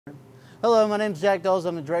Hello, my name is Jack Dulles.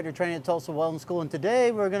 I'm the Director of Training at Tulsa Welding School, and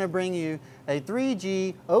today we're going to bring you a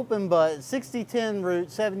 3G open butt 6010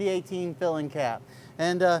 root 7018 filling cap.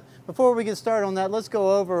 And before we get started on that, let's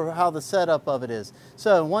go over how the setup of it is.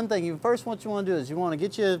 So one thing, first what you want to do is you want to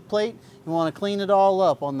get you a plate, you want to clean it all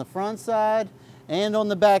up on the front side and on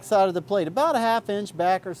the back side of the plate, about a ½ inch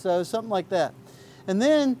back or so, something like that. And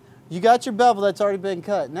then you got your bevel that's already been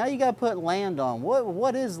cut. Now you got to put land on.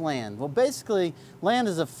 What is land? Well, basically, land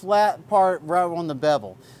is a flat part right on the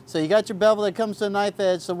bevel. So you got your bevel that comes to a knife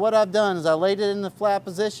edge. So what I've done is I laid it in the flat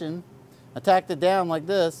position, I tacked it down like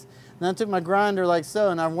this, and then I took my grinder like so,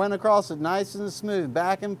 and I went across it nice and smooth,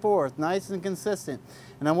 back and forth, nice and consistent.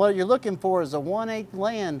 And then what you're looking for is a 1/8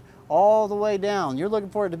 land all the way down. You're looking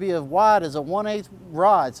for it to be as wide as a 1/8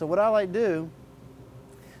 rod. So what I like to do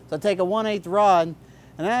is I take a 1/8 rod,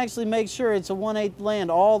 and I actually make sure it's a 1/8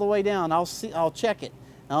 land all the way down. I'll check it,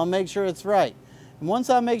 and I'll make sure it's right. And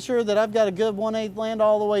once I make sure that I've got a good 1/8 land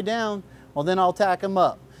all the way down, well, then I'll tack them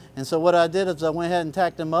up. And so what I did is I went ahead and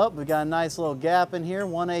tacked them up. We got a nice little gap in here,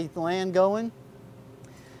 1/8 land going.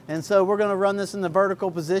 And so we're going to run this in the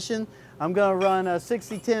vertical position. I'm going to run a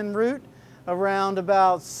 6010 root around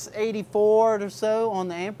about 84 or so on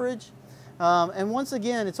the amperage. And once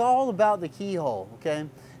again, it's all about the keyhole, okay?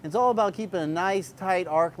 It's all about keeping a nice tight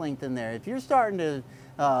arc length in there. If you're starting to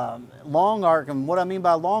long arc, and what I mean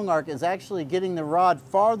by long arc is actually getting the rod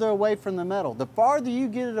farther away from the metal. The farther you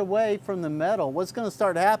get it away from the metal, what's going to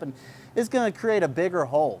start to happen is going to create a bigger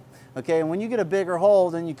hole. Okay, and when you get a bigger hole,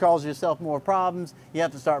 then you cause yourself more problems. You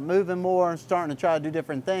have to start moving more and starting to try to do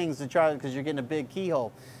different things to try, because you're getting a big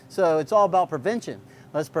keyhole. So it's all about prevention.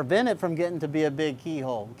 Let's prevent it from getting to be a big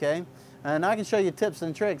keyhole, okay? And I can show you tips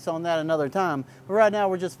and tricks on that another time. But right now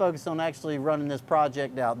we're just focused on actually running this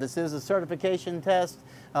project out. This is a certification test.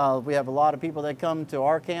 We have a lot of people that come to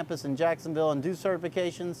our campus in Jacksonville and do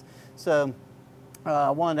certifications. So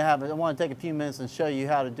I wanted to take a few minutes and show you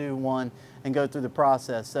how to do one and go through the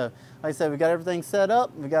process. So like I said, we got everything set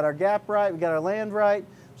up. We got our gap right. We got our land right.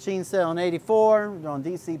 Machine set on 84. We're on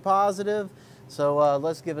DC positive. So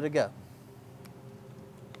let's give it a go.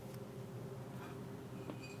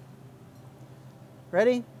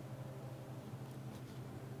 Ready?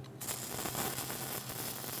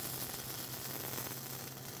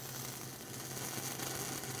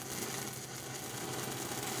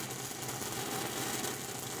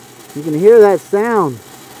 You can hear that sound,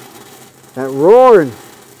 that roaring.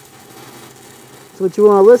 That's what you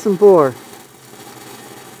want to listen for.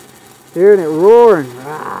 Hearing it roaring.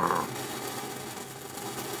 Rah.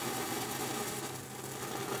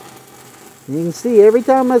 You can see every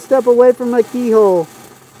time I step away from my keyhole,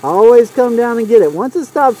 I always come down and get it. Once it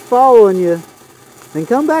stops following you, then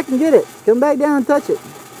come back and get it. Come back down and touch it.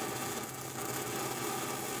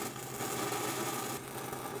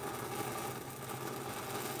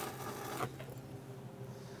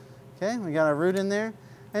 Okay, we got our root in there.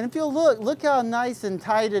 And if you'll look how nice and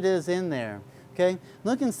tight it is in there. Okay,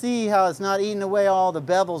 look and see how it's not eating away all the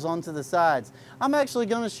bevels onto the sides. I'm actually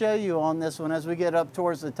going to show you on this one as we get up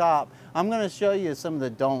towards the top. I'm going to show you some of the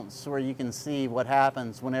don'ts where you can see what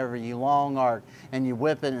happens whenever you long arc and you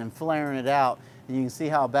whip it and flaring it out, and you can see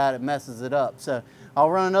how bad it messes it up. So I'll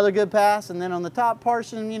run another good pass, and then on the top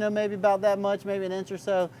portion, you know, maybe about that much, maybe an inch or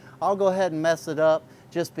so, I'll go ahead and mess it up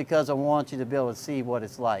just because I want you to be able to see what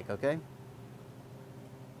it's like, okay?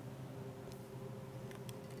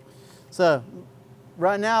 So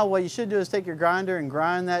right now what you should do is take your grinder and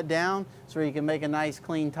grind that down so you can make a nice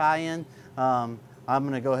clean tie-in. I'm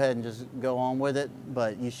going to go ahead and just go on with it,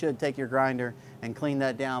 but you should take your grinder and clean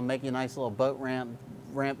that down, make a nice little boat ramp,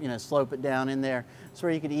 you know, slope it down in there so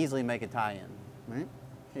you can easily make a tie-in. All right,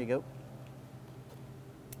 here you go.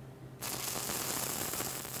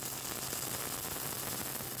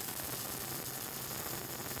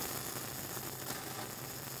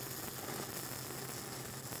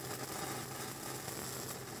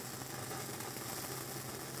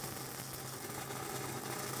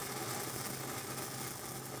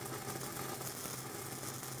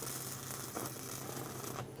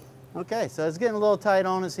 Okay, so it's getting a little tight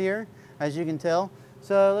on us here, as you can tell.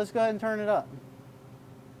 So let's go ahead and turn it up.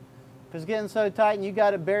 If it's getting so tight and you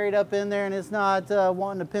got it buried up in there and it's not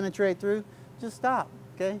wanting to penetrate through, just stop,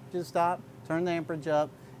 okay? Just stop, turn the amperage up.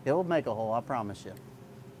 It will make a hole, I promise you.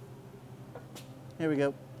 Here we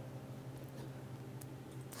go.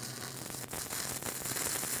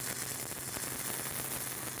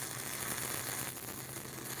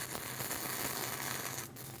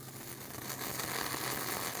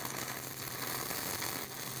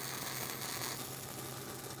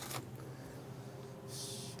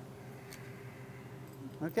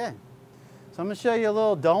 Okay, so I'm going to show you a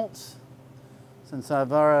little don'ts since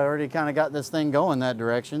I've already kind of got this thing going that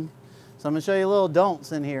direction. So I'm going to show you little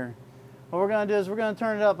don'ts in here. What we're going to do is we're going to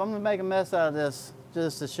turn it up. I'm going to make a mess out of this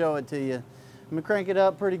just to show it to you. I'm going to crank it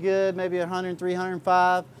up pretty good, maybe 100,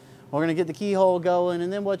 305. We're going to get the keyhole going,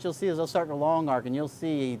 and then what you'll see is I'll start the long arc, and you'll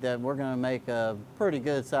see that we're going to make a pretty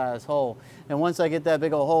good size hole. And once I get that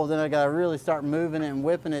big old hole, then I got to really start moving it and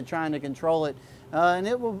whipping it, trying to control it, and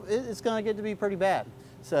it's going to get to be pretty bad.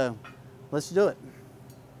 So let's do it.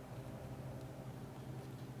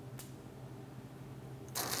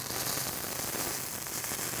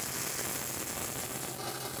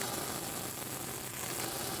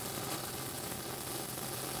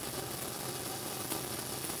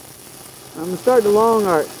 I'm going to start the long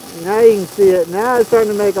arc. Now you can see it. Now it's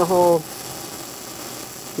starting to make a hole.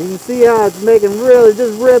 You can see how it's making really,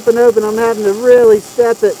 just ripping open. I'm having to really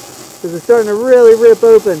step it because it's starting to really rip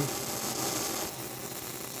open.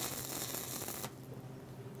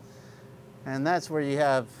 And that's where you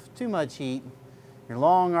have too much heat. You're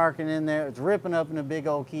long arcing in there. It's ripping open a big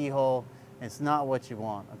old keyhole. It's not what you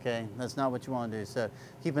want, okay? That's not what you want to do. So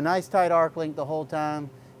keep a nice tight arc length the whole time.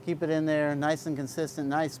 Keep it in there, nice and consistent,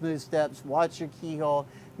 nice smooth steps. Watch your keyhole.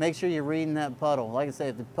 Make sure you're reading that puddle. Like I say,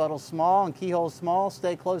 if the puddle's small and keyhole's small,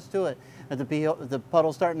 stay close to it. If the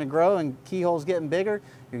puddle's starting to grow and keyhole's getting bigger,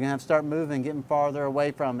 you're going to have to start moving, getting farther away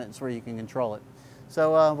from it so where you can control it.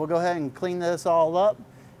 So we'll go ahead and clean this all up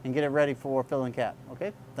and get it ready for filling cap.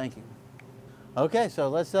 Okay, thank you. Okay, so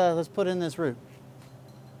let's put in this root.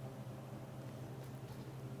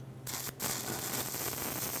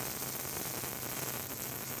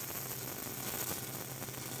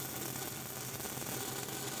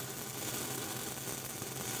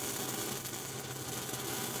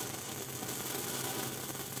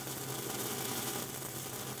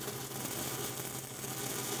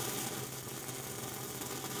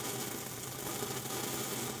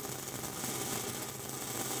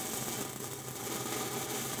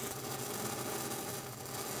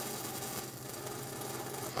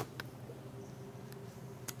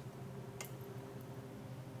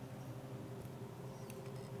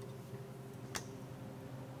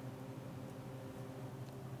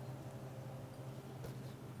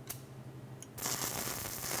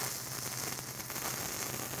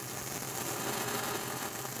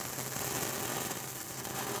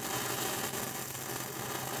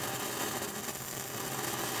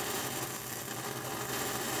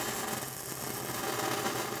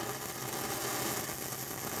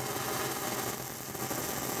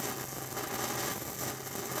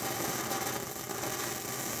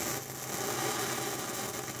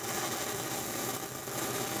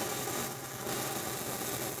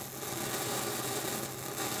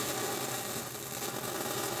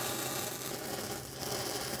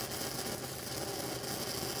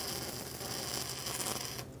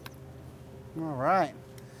 All right,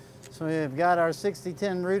 so we've got our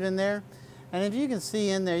 60-10 root in there, and if you can see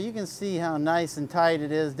in there, you can see how nice and tight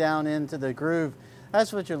it is down into the groove.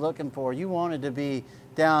 That's what you're looking for. You want it to be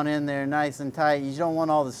down in there nice and tight. You don't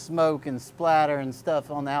want all the smoke and splatter and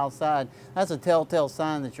stuff on the outside. That's a telltale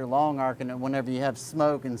sign that you're long arcing it whenever you have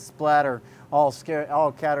smoke and splatter all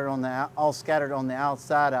scattered on the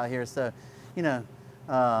outside out here. So, you know,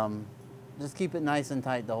 just keep it nice and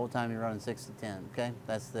tight the whole time you're running 60-10, okay?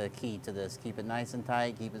 That's the key to this. Keep it nice and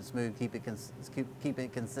tight, keep it smooth, keep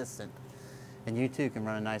it consistent. And you too can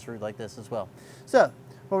run a nice root like this as well. So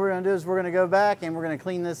what we're going to do is we're going to go back and we're going to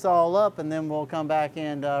clean this all up, and then we'll come back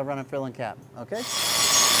and run a filling cap, okay?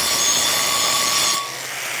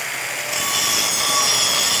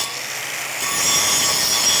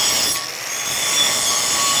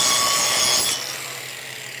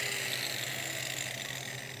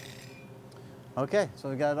 Okay, so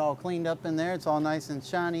we got it all cleaned up in there. It's all nice and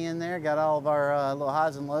shiny in there. Got all of our little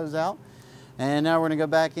highs and lows out. And now we're going to go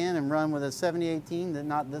back in and run with a 70-18,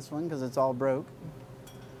 not this one because it's all broke.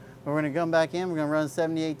 We're going to come back in, we're going to run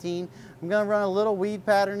 70-18. I'm going to run a little weave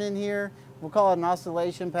pattern in here. We'll call it an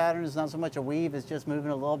oscillation pattern. It's not so much a weave, it's just moving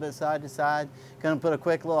a little bit side to side. Going to put a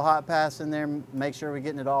quick little hot pass in there, make sure we're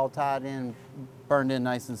getting it all tied in, burned in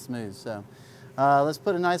nice and smooth. So let's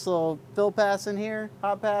put a nice little fill pass in here,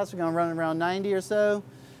 hot pass. We're going to run it around 90 or so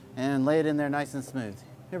and lay it in there nice and smooth.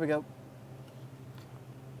 Here we go.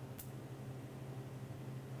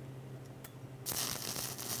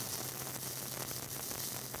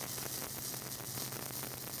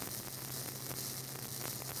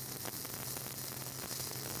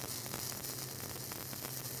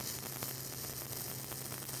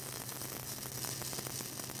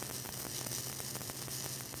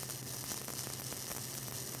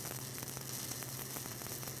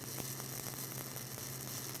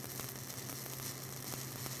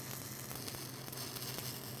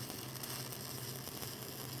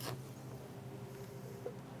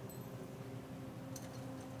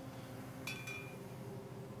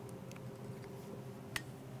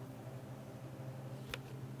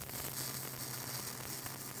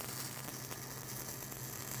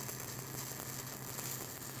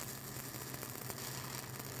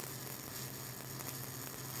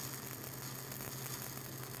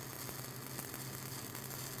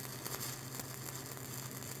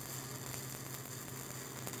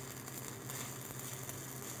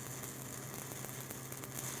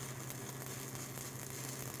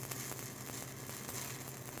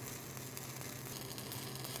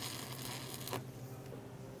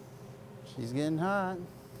 She's getting hot.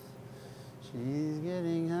 She's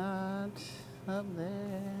getting hot up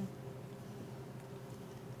there.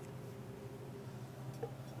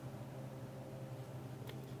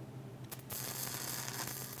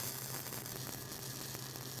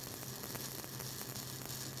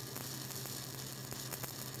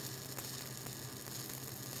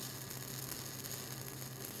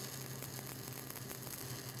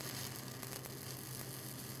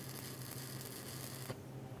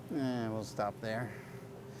 And we'll stop there.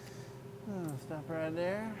 Oh, stop right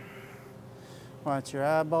there. Watch your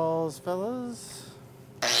eyeballs, fellas.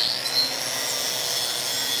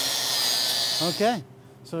 Okay,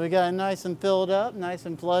 so we got it nice and filled up, nice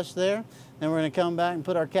and flush there. Then we're going to come back and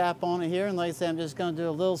put our cap on it here. And like I said, I'm just going to do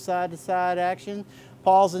a little side-to-side action,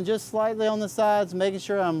 pausing just slightly on the sides, making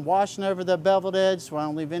sure I'm washing over the beveled edge so I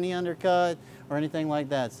don't leave any undercut or anything like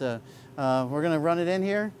that. So we're going to run it in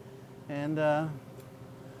here and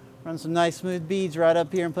run some nice smooth beads right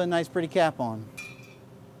up here and put a nice pretty cap on.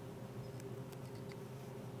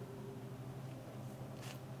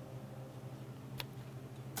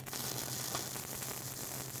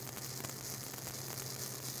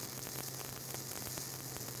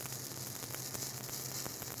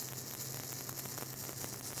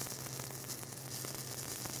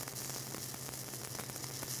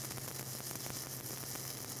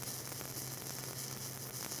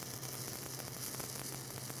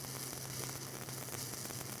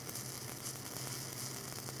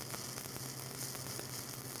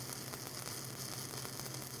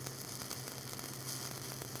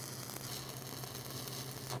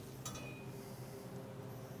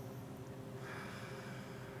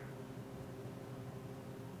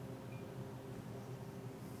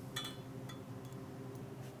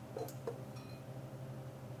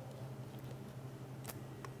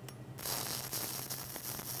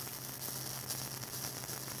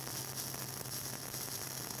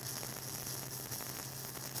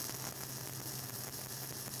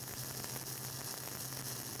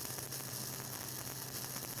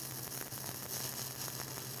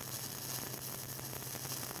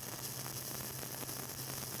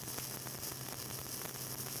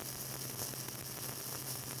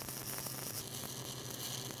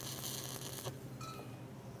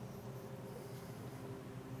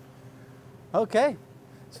 Okay,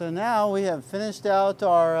 so now we have finished out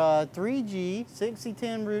our 3G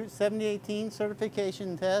 6010 Root 7018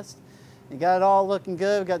 certification test. You got it all looking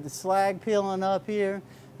good. We got the slag peeling up here.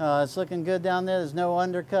 It's looking good down there. There's no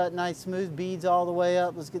undercut, nice smooth beads all the way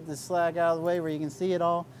up. Let's get the slag out of the way where you can see it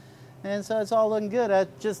all. And so it's all looking good. I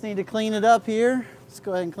just need to clean it up here. Let's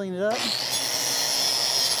go ahead and clean it up.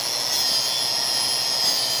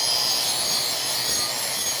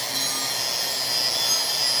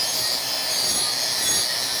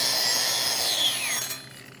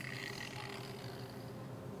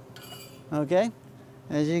 Okay,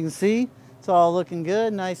 as you can see, it's all looking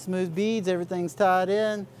good. Nice smooth beads, everything's tied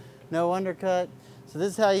in, no undercut. So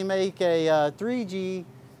this is how you make a 3G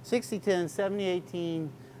 6010 7018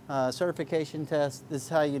 certification test. This is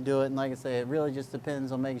how you do it, and like I say, it really just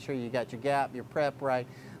depends on making sure you got your gap, your prep right,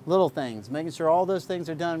 little things. Making sure all those things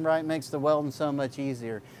are done right makes the welding so much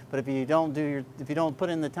easier. But if you don't put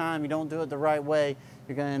in the time, you don't do it the right way,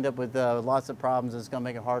 you're going to end up with lots of problems. It's going to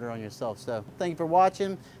make it harder on yourself. So thank you for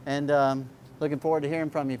watching, and looking forward to hearing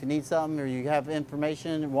from you. If you need something or you have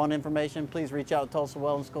information, want information, please reach out to Tulsa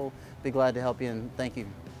Welding School. Be glad to help you, and thank you.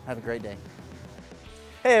 Have a great day.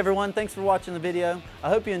 Hey everyone, thanks for watching the video. I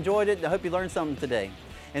hope you enjoyed it. I hope you learned something today.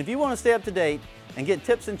 And if you want to stay up to date and get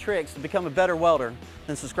tips and tricks to become a better welder,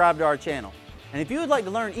 then subscribe to our channel. And if you would like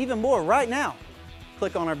to learn even more right now,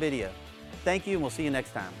 click on our video. Thank you, and we'll see you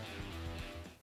next time.